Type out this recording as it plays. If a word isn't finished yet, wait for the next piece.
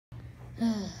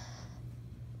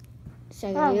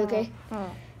Shaggy, are you okay?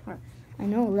 I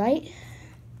know, right?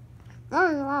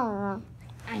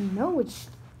 I know it's...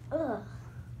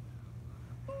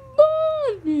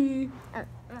 Bonnie!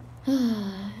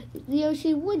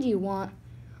 Yoshi, what do you want?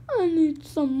 I need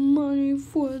some money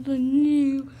for the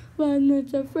new Five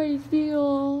Nights at Freddy's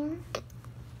VR.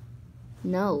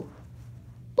 No.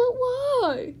 But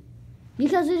why?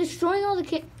 Because they're destroying all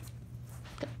the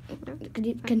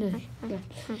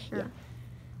yeah.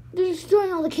 They're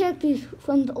destroying all the characters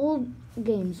from the old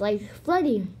games, like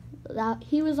Freddy.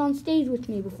 He was on stage with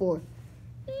me before.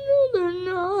 No, they're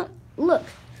not. Look.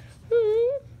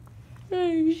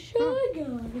 Hey, Shy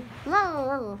Guy.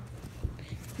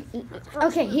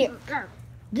 Okay, here.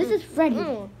 This is Freddy.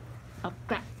 Oh,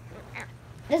 crap.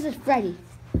 This is Freddy.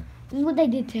 This is what they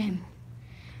did to him.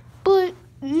 But,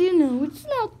 you know, it's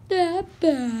not that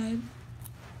bad.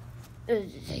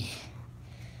 It's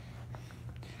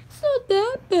not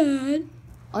that bad.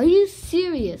 Are you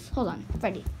serious? Hold on,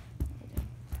 Freddy.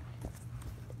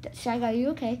 Shy Guy, are you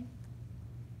okay?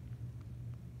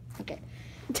 Okay.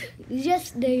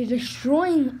 Yes, they're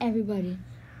destroying everybody.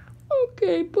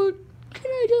 Okay, but can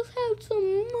I just have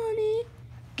some money?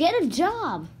 Get a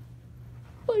job.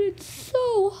 But it's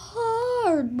so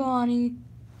hard, Bonnie.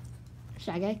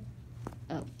 Shy Guy?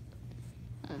 Oh.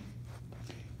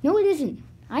 No, it isn't.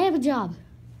 I have a job.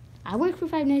 I work for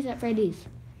Five Nights at Freddy's.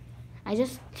 I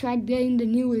just tried getting the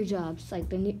newer jobs, like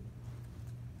the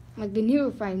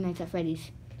newer Five Nights at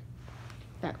Freddy's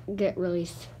that get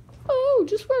released. Oh,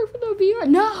 just wait for the VR.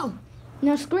 No!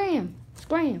 Now scram.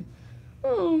 Scram.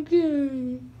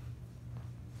 Okay.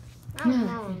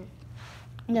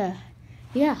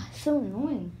 Yeah, so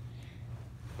annoying.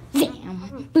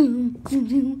 Damn. Boom. Zoom,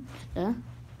 zoom.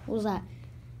 What was that?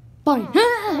 Bonnie.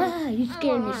 You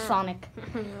scared me, Sonic.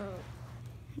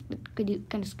 Could you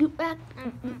kind of scoot back?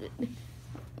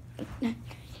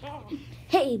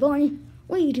 Hey, Bonnie.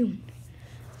 What are you doing?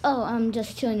 Oh, I'm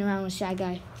just chilling around with Shy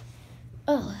Guy.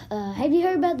 Oh, have you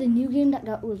heard about the new game that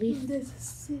got released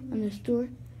on the store?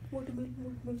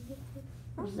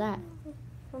 What's that?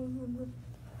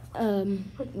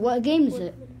 What game is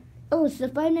it? Oh, it's the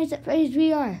Five Nights at Freddy's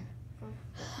VR.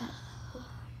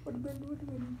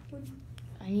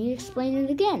 I need to explain it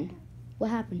again. What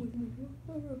happened?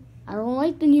 I don't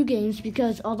like the new games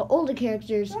because all the older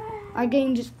characters are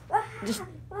getting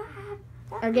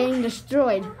getting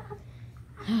destroyed.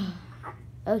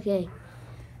 Okay.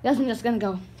 Guess I'm just gonna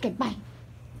go. Okay, bye.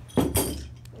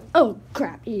 Oh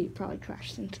crap, he probably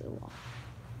crashed into the wall.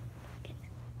 Okay.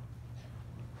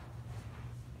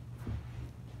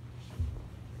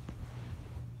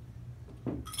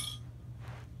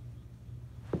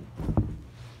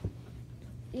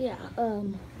 Yeah,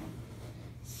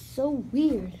 so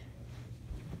weird.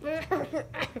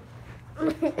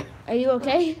 Are you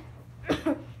okay?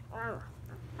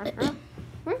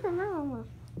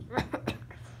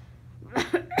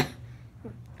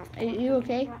 Are you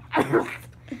okay?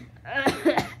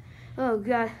 Oh,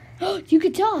 God. You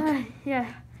could talk.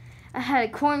 Yeah. I had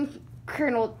a corn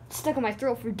kernel stuck in my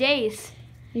throat for days.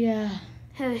 Yeah.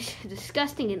 It was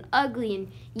disgusting and ugly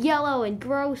and yellow and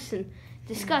gross and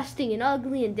disgusting and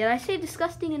ugly. And did I say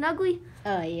disgusting and ugly?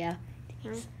 Oh, yeah.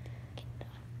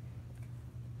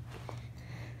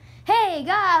 Hey,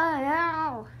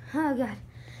 God. Oh, God.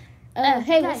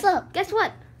 Hey, guys, what's up? Guess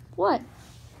what? What?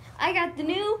 I got the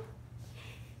new...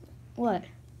 What?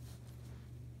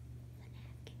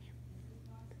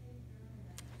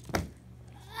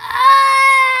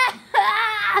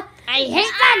 I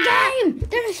hate that game!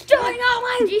 They're destroying all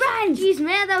my friends! Jeez,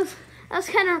 man, that was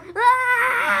kind of...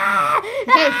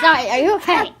 Okay, sorry, are you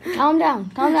okay? Calm down,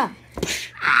 calm down.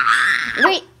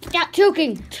 Wait, stop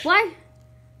choking. Why?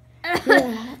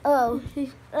 Yeah.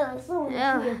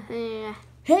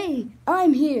 Hey,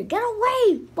 I'm here. Get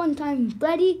away! One time,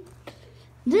 Freddy.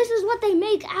 This is what they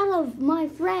make out of my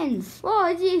friends.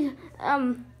 Oh, geez.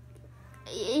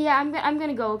 Yeah, I'm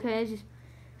gonna go. Okay.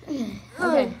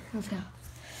 Okay, let's go.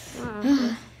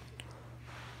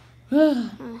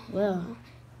 Well,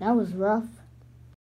 that was rough.